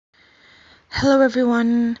Hello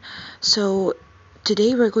everyone. So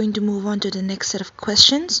today we're going to move on to the next set of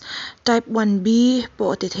questions. Type 1B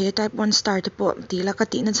po tithe type 1 star po tila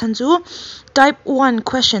kati na chanju. Type 1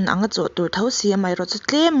 question anga cho tur thau si mai ro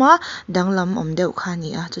chatle ma danglam omdeu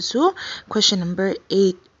khani a chu question number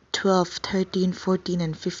 8 12 13 14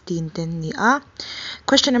 and 15 10 ni a.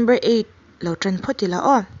 Question number 8 lo tran photila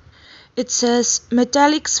o. It says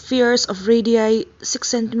metallic spheres of radii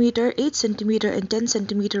 6 cm, 8 cm, and 10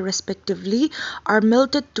 cm respectively are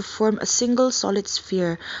melted to form a single solid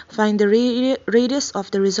sphere. Find the radius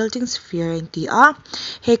of the resulting sphere in tia.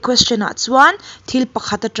 Hey question at one. Til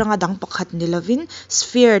pakhat atanga dang pakhat nilavin.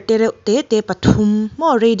 Sphere te pathum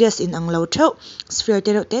mo radius in ang laucho. Sphere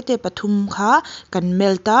te pathum kha kan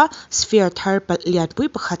melta. Sphere thar lian pui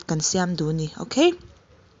pakhat kan siam duni. Okay?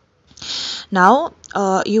 Now,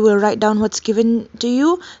 you will write down what's given to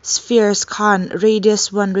you. Spheres khan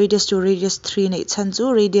radius 1, radius 2, radius 3 na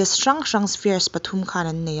itchanchu radius shrang spheres pathum khan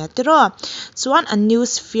an neya tiro. So a new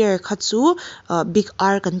sphere khachu big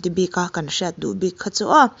R kan tibi ka kan shat du big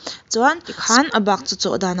khachu chuan khan abak chu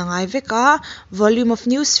cho da na ngai veka volume of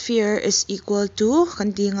new sphere is equal to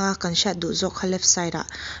kan tinga kan shat du zo kha left side a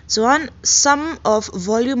chuan sum of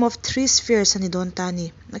volume of three spheres ani don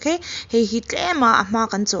tani. Okay, hey hitlema ama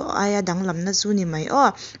kan cho aya danglam na chu ni mai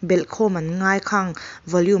bel khom an ngai khang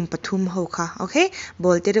volume pathum ho kha. Okay,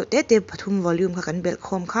 bol te pathum volume kha kan bel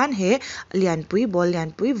khom khan he lian pui bol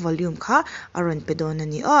lian pui volume kha aron pedon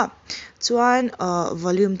ani chuan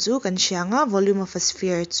volume chu kan sianga volume of a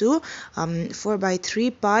sphere chu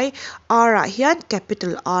 4/3 pi r a hian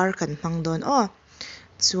capital R kan hmangdon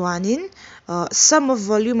chuanin sum of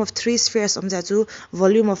volume of three spheres omja chu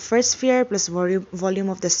volume of first sphere plus volume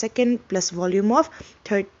of the second plus volume of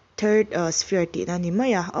third sphere ti na ni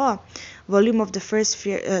maya volume of the first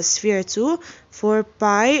sphere chu 4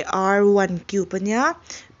 pi r1 cube anya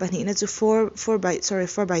pani na chu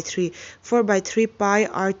 4/3 pi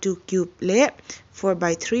r2 cube le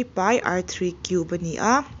 4/3 pi r3 cube ani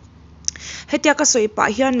hetia ka soi pa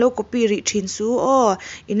hian lo copy ri thin su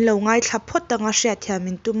in lo ngai thla phot tanga hria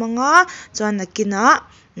thiamin tu manga chuan nakina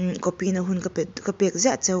copy na hun ka pek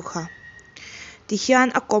za cheu kha ti hian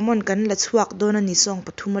a common kan la chuak don ani song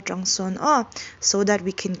pathum atang son so that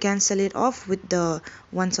we can cancel it off with the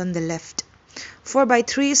ones on the left.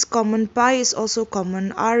 4/3 is common, pi is also common,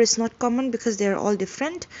 r is not common because they are all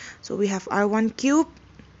different. So we have r1 cube,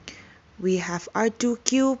 we have r2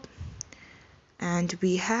 cube, and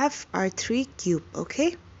we have r3 cube.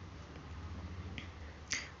 Okay,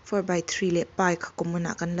 4/3 le pi ka common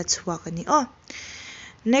kan la chuak ani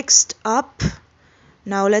next up,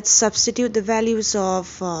 now let's substitute the values of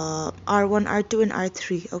r1 r2 and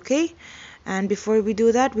r3. Okay, and before we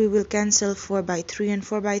do that we will cancel 4/3 and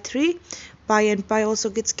 4/3. Pi and pi also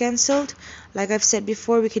gets cancelled. Like I've said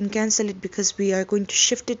before, we can cancel it because we are going to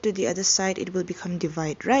shift it to the other side. It will become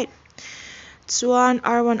divide, right? Chuan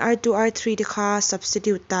r1 r2 r3 dikha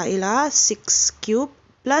substitute ta ila 6 cube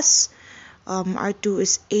plus r2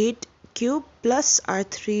 is 8 cube plus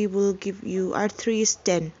r3 will give you r3 is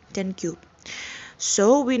 10 cube. So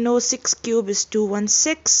we know 6 cube is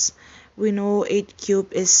 216, we know 8 cube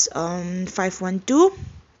is 512,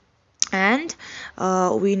 and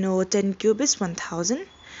we know 10 cube is 1000.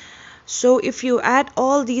 So if you add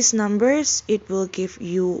all these numbers, it will give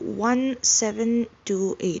you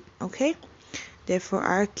 1728. Okay, therefore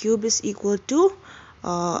r cube is equal to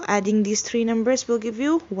adding these three numbers will give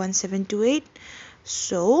you 1728.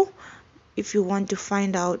 So if you want to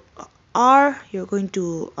find out r, you're going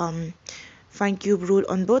to find cube root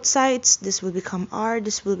on both sides. This will become r,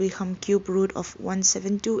 this will become cube root of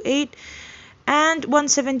 1728, and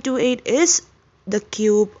 1728 is the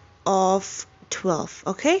cube of 12.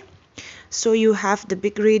 Okay, so you have the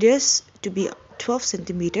big radius to be 12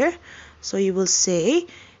 centimeter, so you will say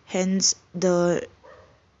hence the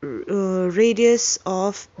radius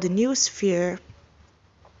of the new sphere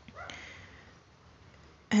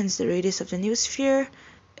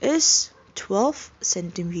is 12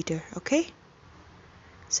 centimeter. Okay,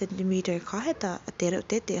 centimeter ka heta atero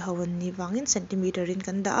te hawan ni wangin centimeter in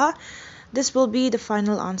kanda. This will be the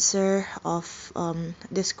final answer of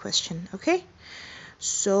this question. Okay,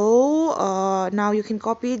 so now you can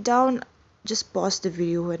copy it down. Just pause the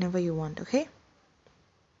video whenever you want. Okay,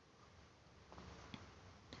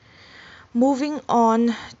 moving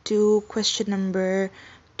on to question number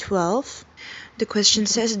 12. The question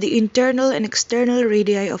says the internal and external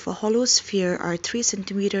radii of a hollow sphere are 3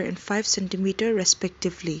 cm and 5 cm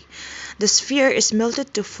respectively. The sphere is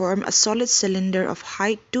melted to form a solid cylinder of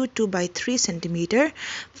height 2/3 cm.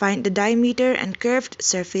 Find the diameter and curved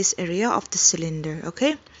surface area of the cylinder.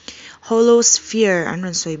 Okay, hollow sphere an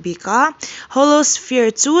ron soi bika hollow sphere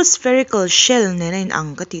chu spherical shell ne in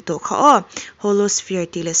ang ka ti to kha o hollow sphere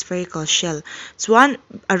ti le spherical shell chuan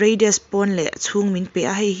a radius pon le chung min pe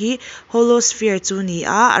a hei hi hollow sphere chu ni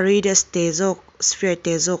a radius te zok sphere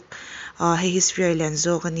te zok hei hi sphere lian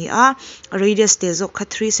zok ani a radius te zok kha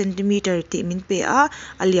 3 cm ti min pe a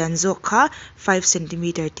lian zok kha 5 cm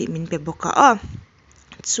ti min pe boka a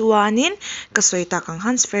chuanin kasoi ta kang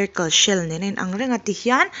han spherical shell ne in ang renga ti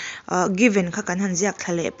hian given kha kan han ziak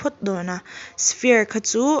thale phut do na sphere kha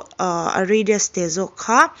chu a radius te zok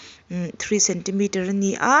kha 3 cm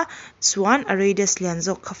ani a chuan a radius lian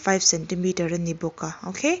zok kha 5 cm ani boka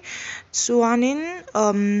okay chuanin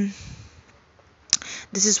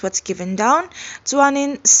this is what's given down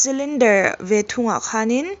chuanin cylinder ve thunga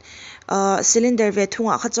khanin cylinder ve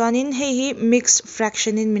thunga kha chuanin hei hi mixed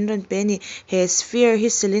fraction in min ron pe ni he sphere hi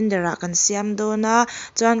cylinder a kan siam do na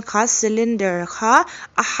chuan kha cylinder kha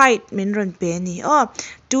a height min ron pe ni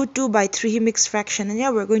 2 by 3 hi mixed fraction and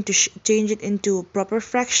yeah we're going to change it into proper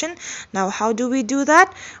fraction. Now how do we do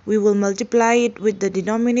that? We will multiply it with the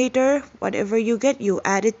denominator. Whatever you get you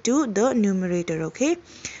add it to the numerator. Okay,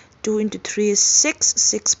 2 into 3 is 6.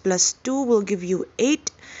 6 plus 2 will give you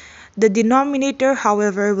 8. The denominator,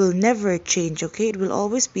 however, will never change. Okay, it will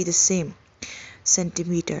always be the same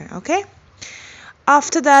centimeter. Okay.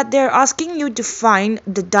 After that, they're asking you to find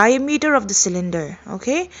the diameter of the cylinder.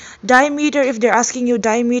 Okay, diameter. If they're asking you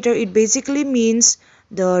diameter, it basically means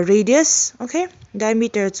the radius. Okay,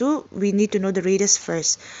 diameter too. We need to know the radius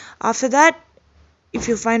first. After that, if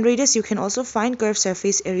you find radius, you can also find curved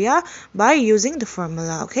surface area by using the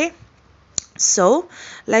formula. Okay, so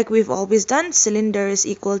like we've always done, cylinder is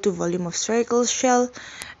equal to volume of spherical shell,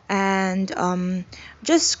 and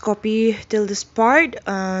just copy till this part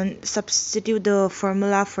and substitute the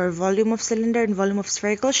formula for volume of cylinder and volume of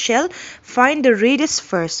spherical shell. Find the radius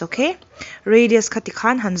first. Okay, radius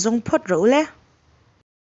katikhan hanzong pot role.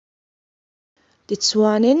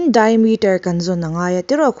 Tichuanin diameter kanzo na nga ya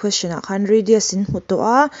tiro question akhan radius in huto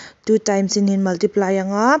a 2 times in multiply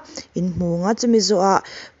nga in mu nga chumizo a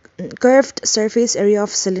curved surface area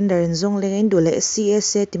of cylinder in zong lengin dule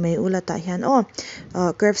CSA ti mai ulata hian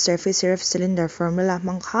curved surface area of cylinder formula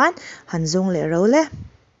mangkhan hanzong le role.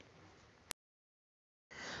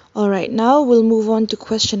 All right, now we'll move on to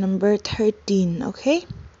question number 13. Okay,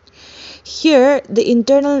 here the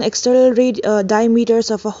internal and external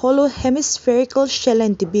diameters of a hollow hemispherical shell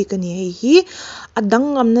and tibi kani hi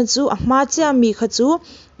adangam na chu ahma cha mi kha chu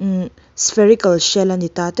spherical shell ani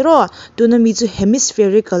ta tro tuna mi chu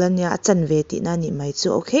hemispherical ania chan ve ti na ni mai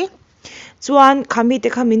chu. Okay, chuan khami te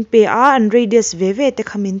khamin pe a and radius ve ve te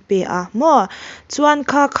khamin pe a mo chuan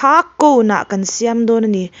kha ko na kan siam don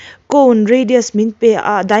ani cone radius min pe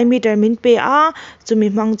a diameter min pe a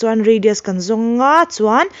chumi mang chuan radius kan zonga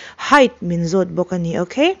chuan height min zot bokani.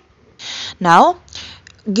 Okay, now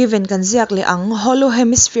given kan ziak le ang hollow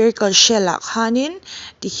hemispherical shell a khanin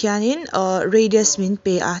ti hianin radius min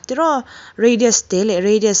pe a tiro radius te le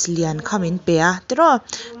radius lian khamin pe a tiro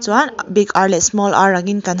chuan big R le small r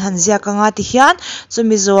angin kan han ziak anga ti hian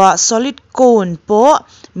chumi zoa solid cone po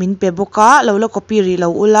min pe boka lo copy ri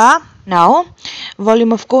lo ula. Now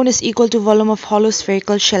volume of cone is equal to volume of hollow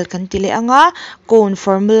spherical shell kan tile anga cone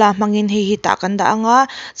formula mangin hi ta kan da anga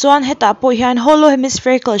chuan heta po hian hollow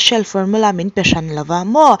hemispherical shell formula min peshan lava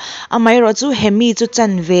mo amai ro chu hemi chu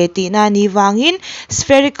chan ve ti na ni wangin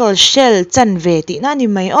spherical shell chan ve ti na ni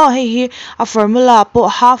mai hi a formula po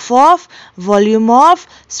half of volume of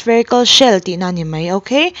spherical shell ti na ni mai.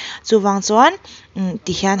 Okay, chu wang chuan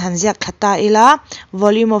ti hian hanziak thata ila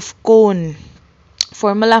volume of cone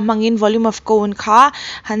formula mangin volume of cone kha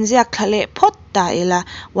hanziak thale phot ta ila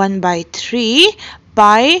 1 by 3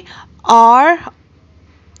 by r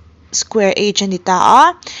square h ani ta a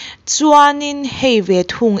chuanin hei ve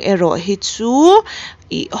thung ero hi chu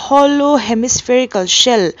hollow hemispherical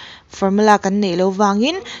shell formula kan nei lo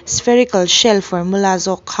wangin spherical shell formula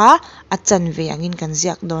zo kha achan ve angin kan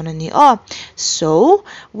ziak don ani so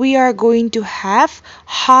we are going to have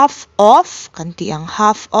half of kan ti ang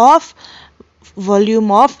half of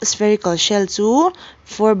volume of spherical shell to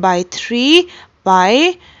 4 by 3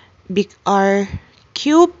 by big R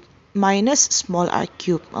cube minus small r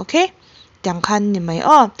cube. Okay, tiang khan ni mai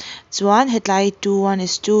chuan hetlai 2 1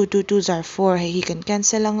 is 2 2 2s are 4 he can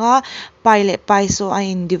cancel anga pi le pi so I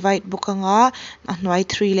in divide bukanga anwai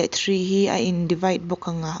 3 le 3 hi I in divide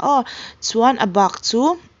bukanga chuan abak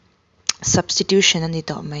chu substitution ani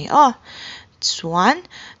to mai chuan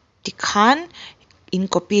tikhan in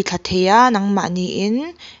copy thatheya nang mani in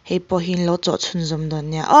hei po hin lo cho chhun zum don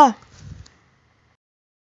nia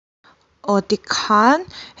o tik khan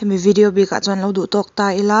hemi video bi ka chuan lo du tok ta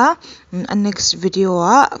ila an next video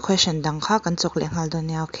a question dang kha kan chawk le ngal dawn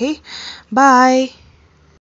nia okay bye